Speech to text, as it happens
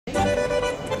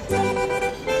Very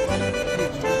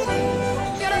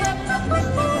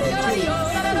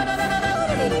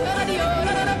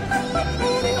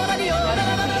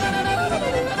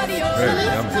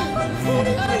yummy.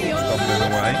 Stumbling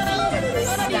away.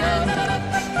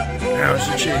 How's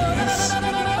your cheese?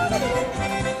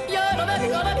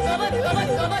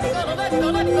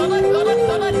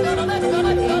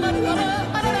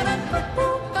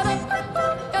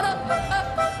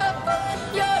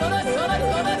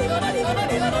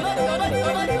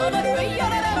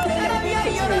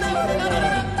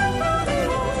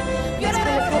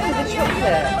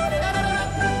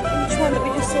 Each one that we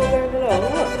just saw going along,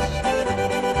 look.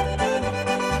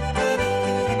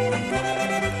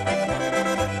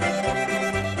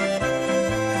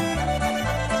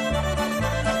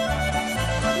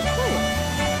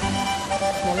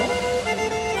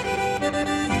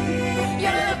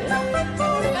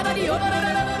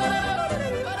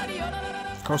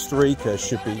 Costa Rica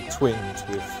should be twinned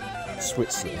with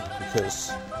Switzerland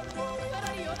because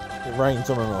it rains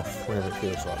on and off whenever it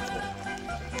feels like it.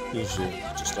 Usually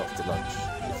just after lunch,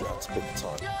 if you had to pick the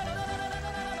time.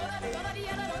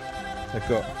 They've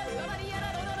got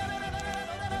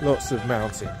lots of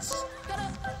mountains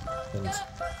and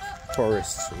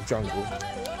forests or jungle,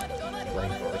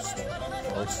 rainforest,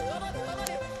 forest.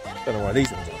 Don't know why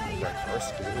these ones aren't called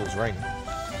rainforest because it was raining.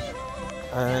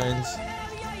 And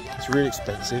it's really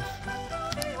expensive.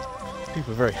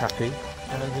 People are very happy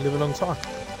and they live a long time.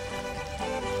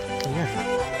 So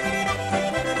yeah.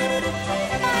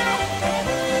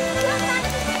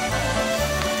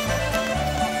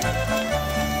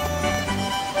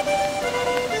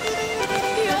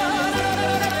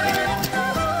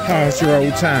 How's your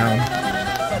old town?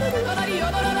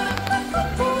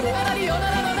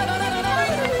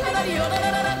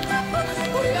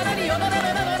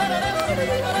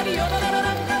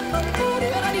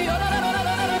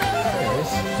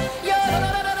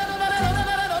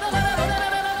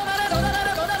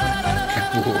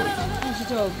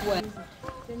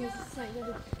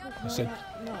 I said,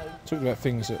 talked about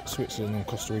things that Switzerland and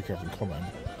Costa Rica have in common.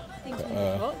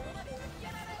 But,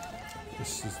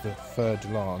 this is the third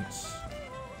lance,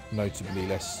 notably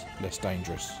less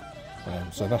dangerous.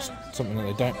 So that's something that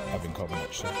they don't have in common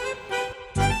actually.